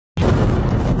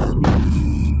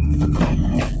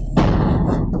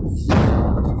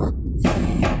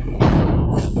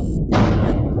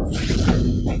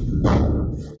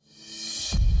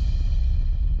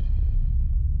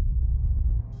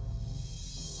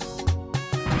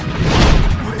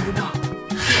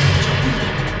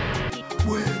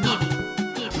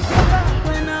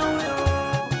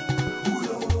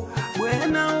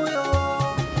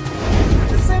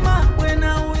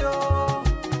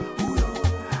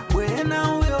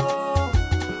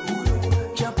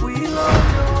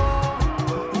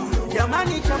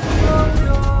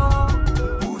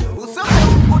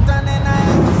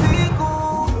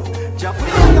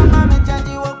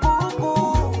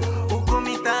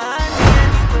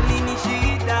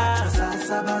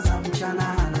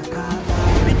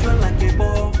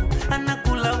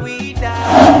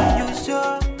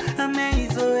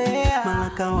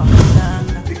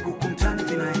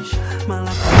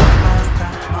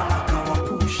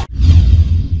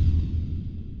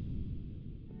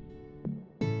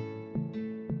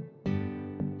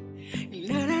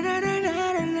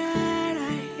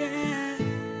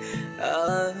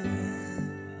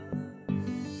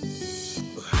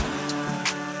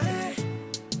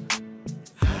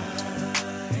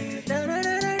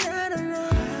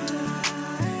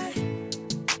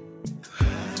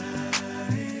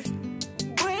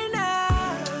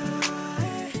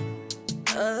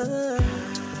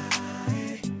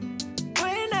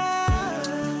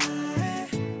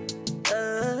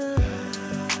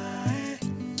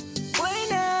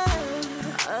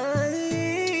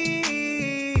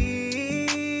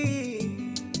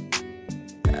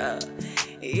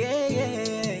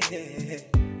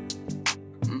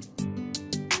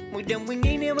Muda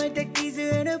mwingine matatizo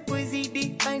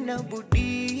yanapozidi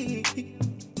anabudi.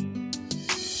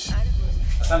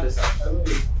 Asante sana.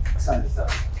 Asante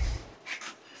sana.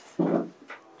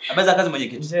 Habari za kazi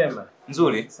mwenyekiti? Njema.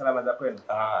 Nzuri. Salama za kwenu.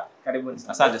 Karibuni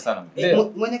sana. Asante sana.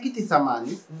 Mwenyekiti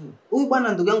samani. Huyu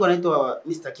bwana ndugu yangu anaitwa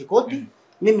Mr. Kikoti.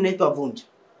 Mimi naitwa Vunja.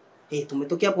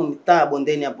 Tumetokea hapo mtaa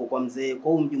bondeni hapo kwa mzee,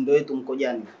 kwa huyu mjumbe wetu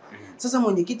Mkojani. Sasa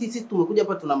mwenyekiti, sisi tumekuja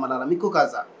hapa tuna malalamiko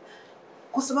kadhaa.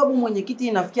 Kwa sababu mwenyekiti,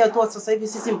 inafikia hatua sasa hivi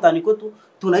sisi mtaani kwetu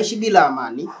tunaishi bila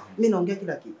amani. Mimi naongea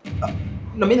kila kitu.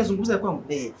 Na mimi nazungumza kwangu.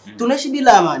 Tunaishi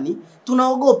bila amani,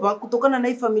 tunaogopa kutokana na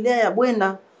hii familia ya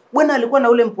BWENA. BWENA alikuwa na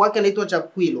ule mpo wake anaitwa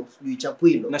Chapwilo, sijui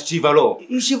Chapwilo. Na Chivalo.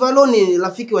 Chivalo ni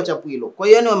rafiki wa Chapwilo. Kwa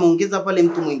hiyo yani wameongeza pale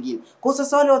mtu mwingine. Kwa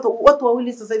sasa wale watu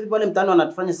wawili sasa hivi pale mtaani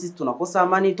wanatufanya sisi tunakosa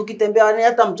amani. Tukitembea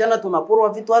hata mchana tunaporwa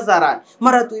vitu hadharani.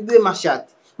 Mara tuibiwe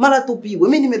mashati, mara tupigwe.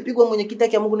 Mimi nimepigwa mwenyekiti,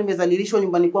 yake Mungu, nimezalilishwa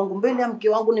nyumbani kwangu mbele ya mke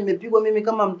wangu, nimepigwa mimi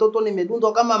kama mtoto,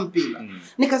 nimedundwa kama mpira.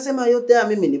 Nikasema yote haya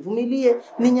mimi nivumilie,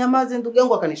 ninyamaze. Ndugu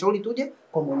yangu akanishauri tuje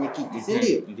kwa mwenyekiti, si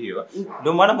ndio? Ndio.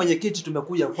 Ndio maana mwenyekiti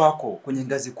tumekuja kwako kwenye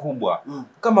ngazi kubwa.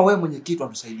 Kama wewe mwenyekiti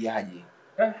unatusaidiaje?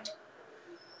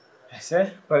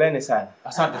 Poleni sana.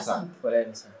 Asante sana.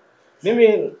 Poleni sana.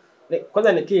 Mimi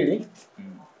kwanza nikiri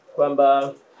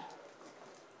kwamba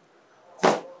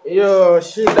hiyo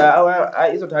shida au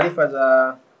hizo taarifa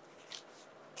za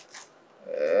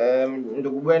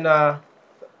ndugu BWENA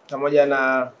pamoja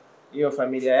na hiyo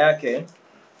familia yake,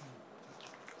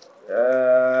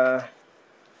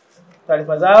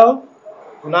 taarifa zao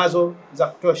tunazo za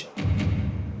kutosha.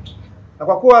 Na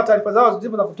kwa kuwa taarifa zao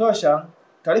zipo za kutosha,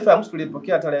 taarifa ya mwisho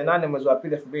tulipokea tarehe 8 mwezi wa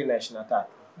 2 2023.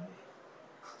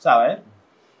 Sawa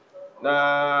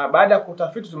Na baada ya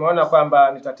kutafiti tumeona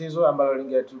kwamba ni tatizo ambalo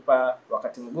lingetupa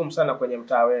wakati mgumu sana kwenye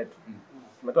mtaa wetu.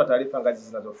 Tumetoa taarifa ngazi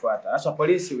zinazofuata, hasa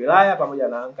polisi wilaya pamoja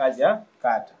na ngazi ya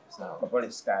kata. Sawa. Kwa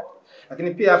polisi kata.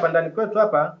 Lakini pia hapa ndani kwetu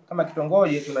hapa kama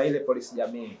kitongoji tuna ile polisi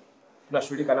jamii.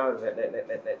 Tunashughulika nao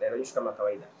kama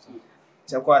kawaida.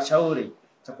 Cha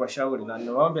kuwashauri na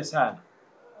niwaombe sana,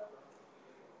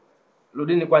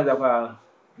 rudini kwanza kwa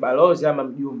balozi ama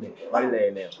mjumbe wa ile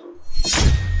eneo.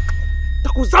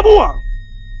 Takuzabua.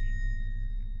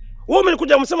 Wewe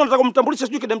umenikuja umesema unataka kumtambulisha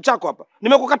sijui kidem chako hapa.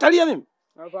 Nimekukatalia mimi?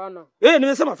 Hapana.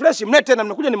 Nimesema fresh mlete na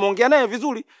mnakuja nimeongea naye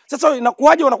vizuri. Sasa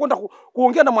inakuaje unakwenda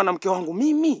kuongea na mwanamke wangu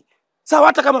mimi? Sawa,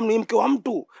 hata kama ni mke wa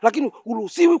mtu, lakini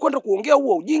uruhusiwi kwenda kuongea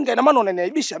huo ujinga. Ina maana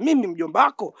unaniaibisha mimi mjomba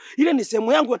wako. Ile ni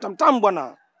sehemu yangu ya tamtamu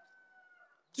bwana.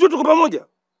 Sio tuko pamoja?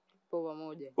 Tuko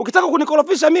pamoja. Ukitaka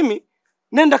kunikorofisha mimi,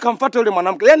 nenda kamfuate yule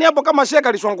mwanamke. Yaani hapo kama sheka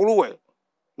alishwanguruwe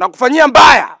na kufanyia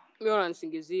mbaya. Mimi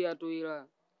unanisingizia tu ila.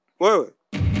 Wewe.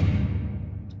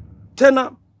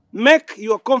 Tena make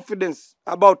your confidence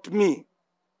about me.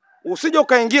 Usije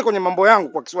ukaingia kwenye mambo yangu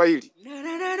kwa Kiswahili.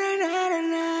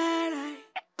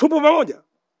 Tupo pamoja?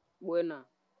 BWENA.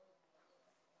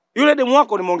 Yule demu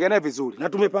wako nimeongea naye vizuri na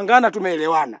tumepangana,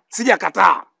 tumeelewana.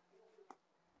 Sijakataa.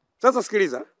 Sasa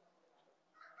sikiliza.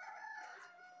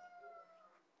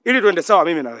 Ili tuende sawa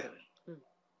mimi na wewe.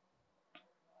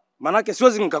 Manake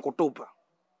siwezi nikakutupa.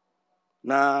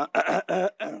 Na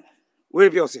wewe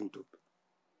pia usimtupe.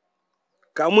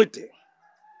 Kamwite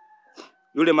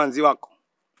yule manzi wako.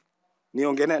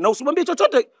 Niongee naye na usimwambie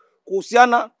chochote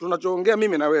kuhusiana tunachoongea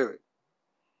mimi na wewe.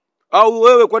 Au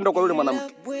wewe kwenda kwa yule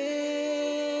mwanamke.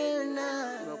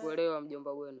 Nakuelewa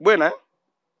mjomba BWENA. BWENA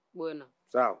BWENA.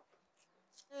 Sawa.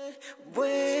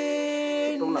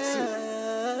 BWENA.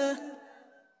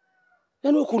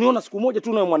 Yaani ukuniona siku moja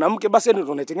tu na mwanamke basi ndio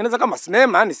tunaitengeneza kama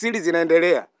sinema, yani series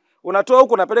inaendelea. Unatoa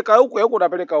huko unapeleka huko, huko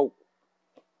unapeleka huko.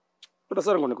 Ndio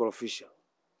sasa ngonikorofisha.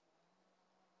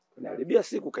 Unaribia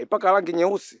siku kaipaka rangi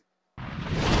nyeusi.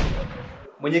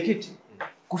 Mwenyekiti,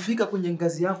 kufika kwenye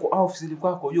ngazi yako au ofisini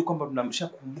kwako unajua kwamba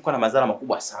tunamshakumbuka na madhara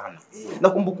makubwa sana. Na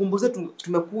kumbukumbu zetu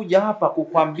tumekuja hapa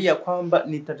kukwambia kwamba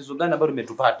ni tatizo gani ambalo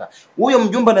limetupata. Huyo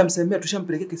mjumba anamsemea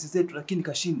tushampelekea kesi zetu lakini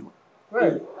kashindwa.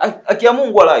 Wewe, akia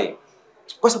Mungu walai.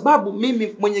 Kwa sababu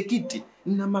mimi mwenyekiti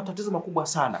nina matatizo makubwa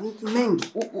sana.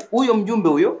 Mengi. Huyo mjumbe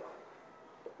huyo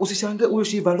usishangae huyo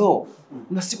Chivalo.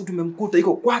 Na siku tumemkuta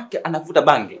iko kwake anavuta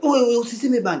bangi. Wewe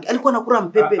usiseme bangi. Alikuwa anakula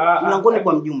mpepe mlangoni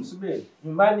kwa mjumbe. Subiri.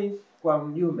 Nyumbani kwa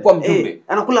mjumbe. Kwa mjumbe.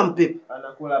 Anakula mpepe.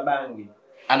 Anakula bangi.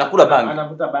 Anakula bangi.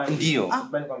 Anavuta bangi. Ndio.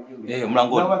 Nyumbani kwa mjumbe.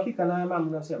 Mlangoni. Na hakika na mama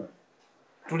mnasema.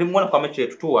 Tulimuona kwa mechi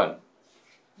yetu 2-1.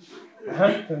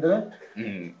 Tuendelee.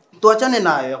 Tuachane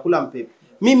nayo ya kula mpepe.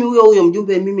 Mimi huyo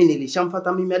mjumbe mimi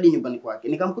nilishamfuata mimi hadi nyumbani kwake.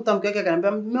 Nikamkuta mke wake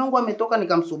akaniambia mume wangu ametoka,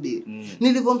 nikamsubiri.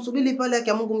 Nilivomsubiri pale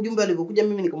yake Mungu mjumbe alivyokuja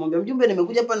mimi nikamwambia mjumbe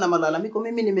nimekuja hapa na malalamiko,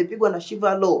 mimi nimepigwa na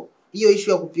Chivalo. hiyo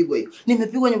issue ya kupigwa hiyo.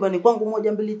 Nimepigwa nyumbani kwangu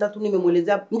 1 2 3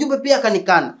 nimemuelezea. Mjumbe pia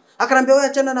akanikana. Akaniambia wewe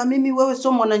achana na mimi, wewe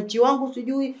sio mwananchi wangu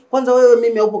sijui. Kwanza wewe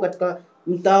mimi haupo katika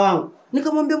mtaa wangu.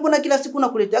 Nikamwambia mbona kila siku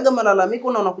nakuleteaga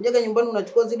malalamiko na unakujaga nyumbani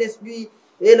unachukua zile sijui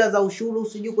hela za ushuru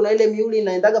sijui kuna ile miuli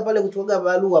inaendaga pale kuchukua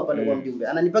barua pale kwa mjumbe.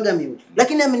 Ananipaga miuli.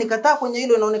 Lakini amenikataa kwenye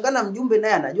hilo, inaonekana mjumbe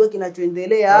naye anajua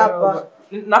kinachoendelea hapa.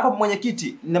 Na hapa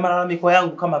mwenyekiti, na malalamiko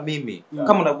yangu kama mimi.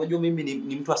 Kama unavyojua mimi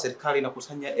ni mtu wa serikali na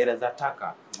kusanya hela za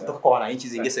taka kutoka kwa wananchi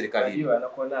zingie serikalini.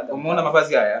 Umeona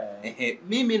mavazi haya?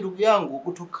 Mimi ndugu yangu,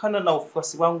 kutokana na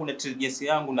ufuasi wangu na intelligence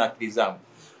yangu na akili zangu,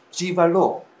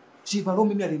 Chapwilo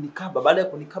mimi alinikaba, baada ya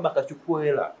kunikaba akachukua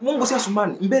hela. Mungu si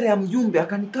asumani, mbele ya mjumbe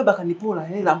akanikaba akanipola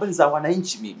hela ambazo za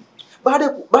wananchi mimi.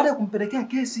 Baada ya kumpelekea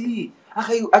kesi hii,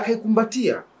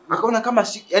 akaikumbatia. Akaona kama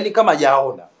yani kama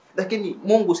hajaona. Lakini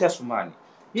Mungu si asumani.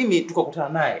 Mimi tukakutana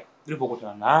naye.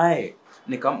 Tulipokutana naye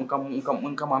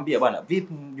nikamwambia bwana,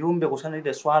 vipi mjumbe kuhusiana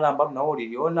ile swala ambalo na wewe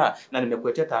uliona na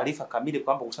nimekuletea taarifa kamili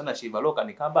kwamba kuhusiana na Chapwilo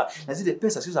kanikaba na zile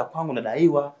pesa sio za kwangu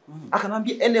nadaiwa.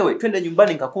 Akanambia anyway twende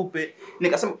nyumbani nikakupe.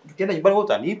 Nikasema tukienda nyumbani wewe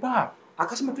utanipa?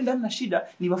 Akasema twende hamna shida.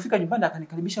 Nilipofika nyumbani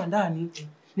akanikaribisha ndani.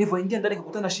 Nilipoingia ndani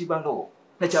nikakutana na Chapwilo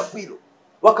na Chapwilo.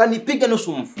 Wakanipiga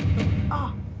nusu mfu.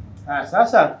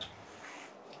 Sasa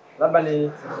labda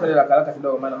ni swali la haraka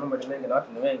kidogo maana mambo ni mengi na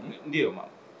watu ni wengi. Ndio mama.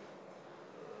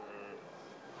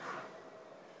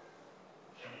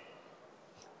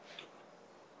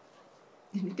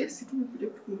 Ni kesi tumekuja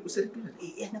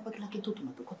kuserikali. Hapa kila kitu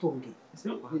tunatoka tuongee.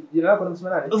 Jina lako unamsema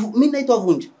nani? Mimi naitwa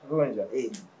Vunja. Vunja.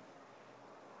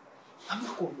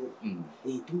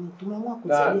 Tumeamua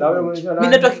kusaidia. Mimi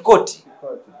naitwa Kikoti.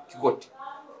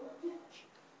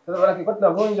 Sasa bwana Kikoti na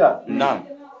Vunja. Naam.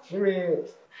 Mimi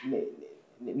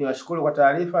niwashukuru kwa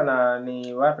taarifa na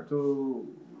niwape tu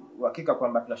uhakika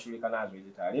kwamba tunashughulika nazo hizo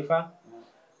taarifa.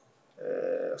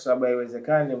 Kwa sababu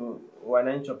haiwezekani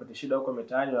wananchi wapate shida huko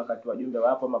mitaani wakati wajumbe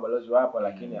wapo, mabalozi wapo,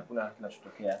 lakini hakuna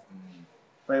kinachotokea.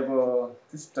 Kwa hivyo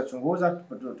sisi tutachunguza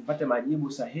tupate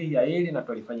majibu sahihi ya hili na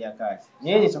tulifanyia kazi.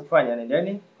 Nyinyi cha kufanya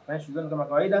nendeni, fanya shughuli zenu kama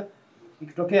kawaida.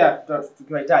 Ikitokea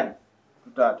tukiwahitaji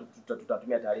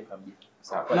tutatumia taarifa mjini.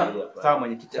 Sawa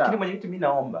mwenyekiti. Lakini mwenyekiti mimi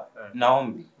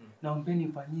naombeni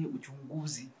mfanyie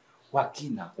uchunguzi wa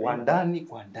kina, wa ndani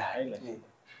kwa ndani.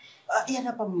 Yaani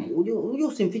hapa unajua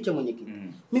usimfiche mwenyekiti.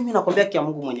 Mimi nakwambia kia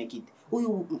Mungu mwenyekiti.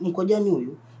 Huyu Mkojani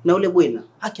huyu na ule Bwena,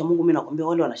 haki ya Mungu mimi nakwambia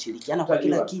wale wanashirikiana kwa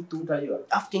kila kitu.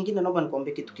 Afu kingine naomba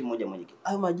nikwambie kitu kimoja mwenyekiti.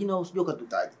 Hayo majina usijue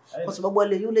katutaje. Kwa sababu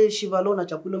wale yule Chapwilo na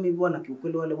Chapwilo mimi bwana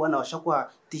kiukweli wale bwana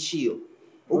washakuwa tishio.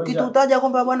 Ukitutaja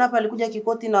kwamba bwana hapa alikuja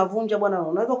Kikoti na Vunja bwana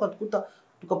unaweza ukatukuta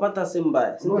tukapata sehemu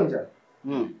mbaya. Vunja.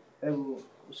 Hebu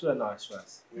usiwe na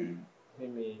wasiwasi.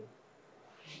 Mimi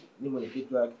ni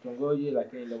mwenyekiti wa kitongoji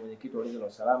lakini ndio mwenyekiti wa ulinzi na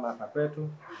usalama hapa kwetu.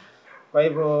 Kwa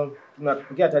hivyo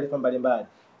tunapokea taarifa mbalimbali.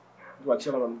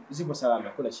 Tuhakikisha kwamba zipo salama,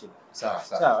 hakuna shida.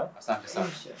 Sawa. Asante sana.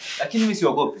 Lakini mimi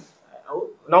siogopi.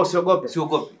 Na usiogope.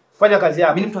 Siogopi. Fanya kazi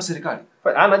yako. Mimi ni mtu wa serikali.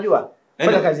 Najua.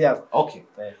 Fanya kazi yako. Okay.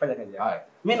 Fanya kazi yako. Haya.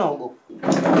 Mimi naogopa.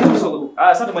 Mimi siogopi.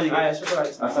 Asante mwenyekiti. Haya, shukrani.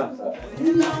 Asante.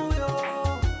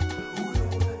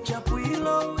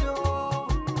 Chapwilo huyo.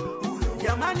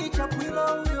 Jamani Chapwilo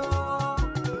huyo.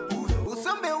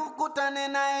 Usombe ukutane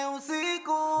naye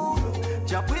usiku.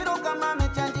 Chapwilo kama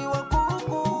amechanjiwa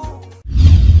kuku.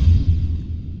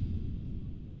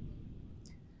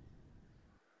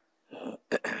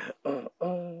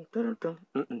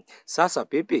 Sasa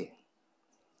Pipi,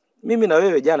 mimi na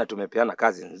wewe jana tumepeana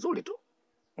kazi nzuri tu.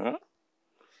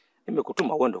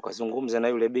 Nimekutuma uende ukazungumze na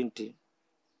yule binti.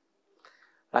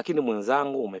 Lakini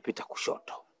mwenzangu umepita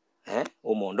kushoto.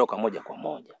 Umeondoka moja kwa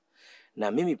moja.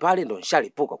 Na mimi pale ndo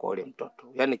nishalipuka kwa yule mtoto.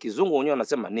 Yaani kizungu wenyewe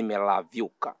wanasema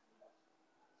nimelavyuka.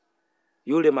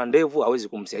 Yule mandevu hawezi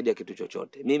kumsaidia kitu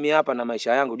chochote. Mimi hapa na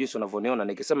maisha yangu jinsi unavyoniona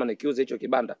nikisema nikiuze hicho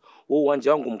kibanda, huu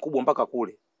uwanja wangu mkubwa mpaka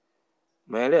kule.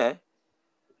 Umeelewa?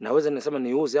 Naweza nisema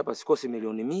niuze hapa sikosi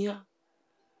milioni 100.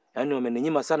 Yaani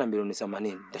wameninyima sana milioni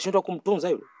 80. Nitashindwa kumtunza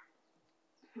yule.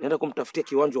 Naenda kumtafutia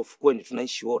kiwanja ufukweni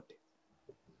tunaishi wote.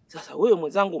 Sasa wewe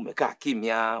mwenzangu umekaa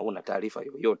kimya, una taarifa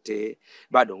yoyote,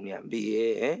 bado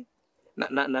uniambie,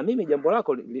 Na mimi jambo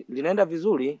lako linaenda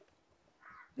vizuri.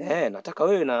 Nataka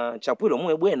wewe na Chapwilo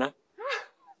muwe bwena.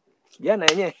 Jana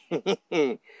yenyewe.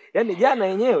 Yaani jana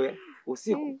yenyewe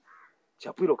usiku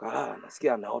Chapwilo kalala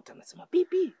nasikia anaota anasema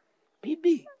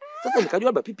Pipi. Sasa nikajua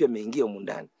labda Pipi ameingia huko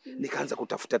ndani. Nikaanza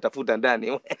kutafuta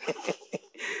ndani.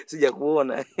 Sija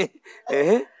kuona.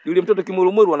 Yule mtoto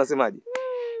kimurumuru anasemaje?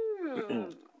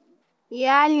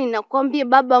 Yaani nakwambia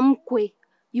baba mkwe.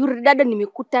 Yule dada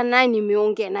nimekuta naye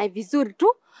nimeongea naye vizuri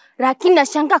tu. Lakini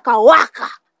nashangaa kawaka.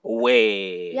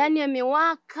 We. Yaani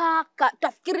amewaka,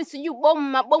 tafikiri sijui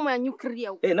mabomu ya nyuklia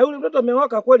huko. Na yule mtoto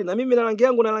amewaka kweli, na mimi na rangi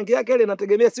yangu na rangi yake ile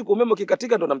nategemea siku umeme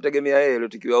ukikatika ndo namtegemea yeye ile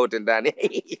tukiwa wote ndani.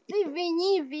 Hivi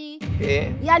hivi.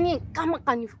 Yaani kama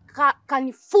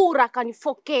kanifura,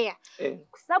 kanifokea.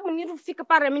 Kwa sababu nilifika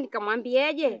pale mimi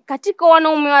nikamwambiaje? Katika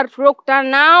wanaume wa tuliokutana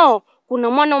nao, kuna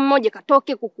mwana mmoja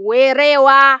katoke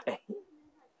kukuelewa.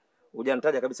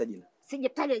 Hujanitaja kabisa jina.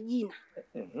 Sijataja jina.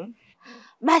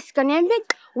 Basi kaniambia,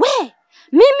 "We,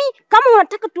 mimi kama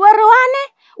unataka tuelewane,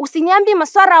 usiniambie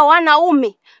maswala ya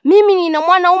wanaume. Mimi nina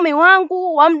mwanaume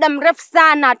wangu wa muda mrefu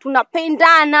sana,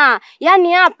 tunapendana.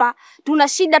 Yaani hapa tuna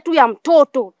shida tu ya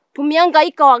mtoto.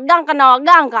 Tumehangaika waganga na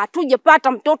waganga,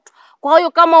 hatujapata mtoto. Kwa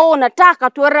hiyo kama wewe unataka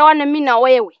tuelewane mimi na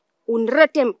wewe,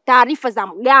 unilete taarifa za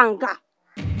mganga."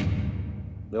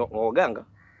 Waganga?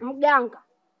 Mganga.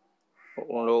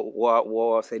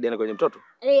 Wasaidiane kwenye mtoto?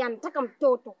 Anataka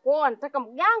mtoto. Kwa hiyo anataka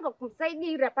mganga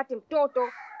kumsaidia ili apate mtoto.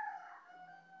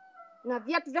 Na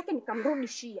viatu vyake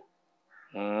nikamrudishia.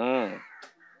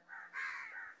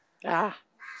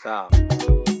 Sawa.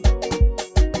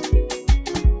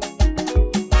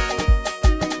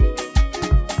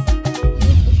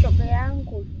 Shoga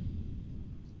yangu.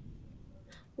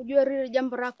 Unajua lile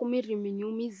jambo lako mimi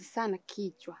limeniumiza sana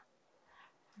kichwa.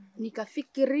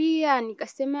 Nikafikiria,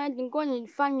 nikasema ngoja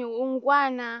nifanye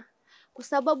ungwana kwa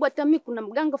sababu hata mimi kuna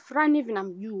mganga fulani hivi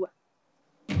namjua.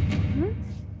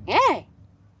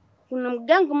 Kuna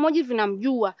mganga mmoja hivi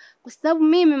namjua kwa sababu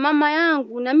mimi mama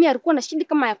yangu na mimi alikuwa na shida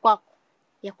kama ya kwako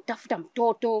ya kutafuta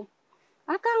mtoto.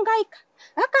 Akahangaika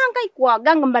kwa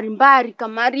waganga mbalimbali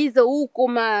kamaliza huko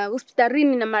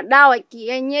hospitalini na madawa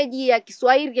kienyeji ya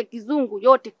Kiswahili ya Kizungu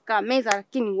yote kameza,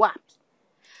 lakini wapi.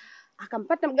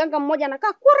 Akampata mganga mmoja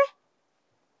anakaa kure.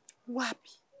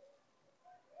 Wapi?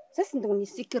 Sasa ndio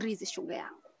nisikilize shoga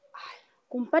yangu.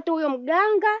 Kumpata huyo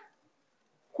mganga,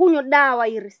 kunywa dawa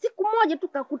ile. Siku moja tu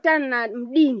kakutana na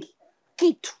mdingi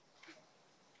kitu.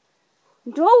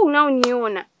 Ndio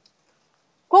unaoniona.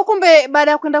 Kwa kumbe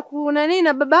baada ya kwenda kuna nini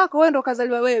na babako wewe ndo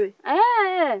kazaliwa wewe?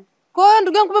 Kwa hiyo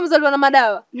ndugu yangu kumbe mzaliwa na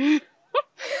madawa.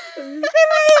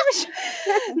 Sema hivi.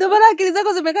 Ndio maana akili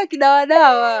zako zimekaa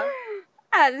kidawa.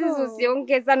 Sisi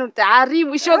usiongee sana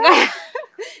utaharibu shoga.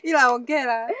 Ila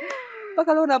ongera.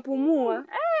 Mpaka leo unapumua.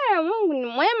 Mungu ni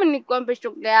mwema nikwambie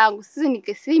shoga yangu. Sisi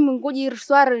nikesimu ngoja ile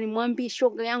swala nimwambie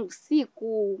shoga yangu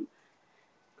siku.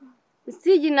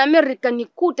 Siji na Amerika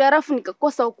nikuta alafu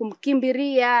nikakosa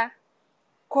kumkimbilia.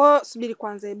 Kwa subiri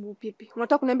kwanza hebu pipi.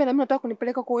 Unataka kuniambia na mimi nataka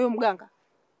kunipeleka kwa huyo mganga?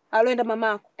 Aloenda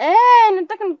mamako.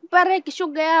 Nataka nikupareke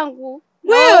shoga yangu.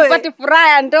 Wewe upate furaha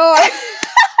ya ndoa.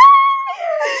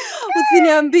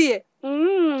 Usiniambie.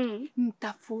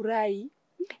 Mtafurahi.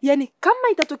 Yaani kama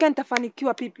itatokea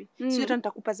nitafanikiwa pipi, sio hata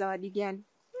nitakupa zawadi gani.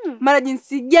 Mara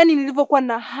jinsi gani nilivyokuwa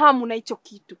na hamu na hicho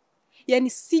kitu. Yaani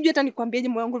sijui hata nikwambieje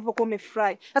moyo wangu ulivyokuwa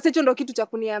umefurahi. Sasa hicho ndio kitu cha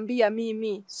kuniambia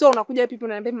mimi. So unakuja pipi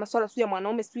unaniambia maswala sio ya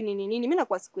mwanaume sio nini. Mimi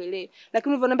nakuwa sikuelewi.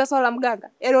 Lakini ulivyoniambia swala la mganga,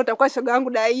 leo utakuwa shoga yangu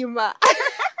daima.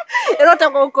 Leo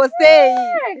utakuwa ukosei.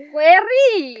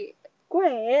 Kweli.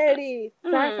 Kweli.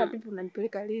 Sasa pipi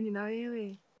unanipeleka lini na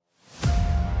wewe?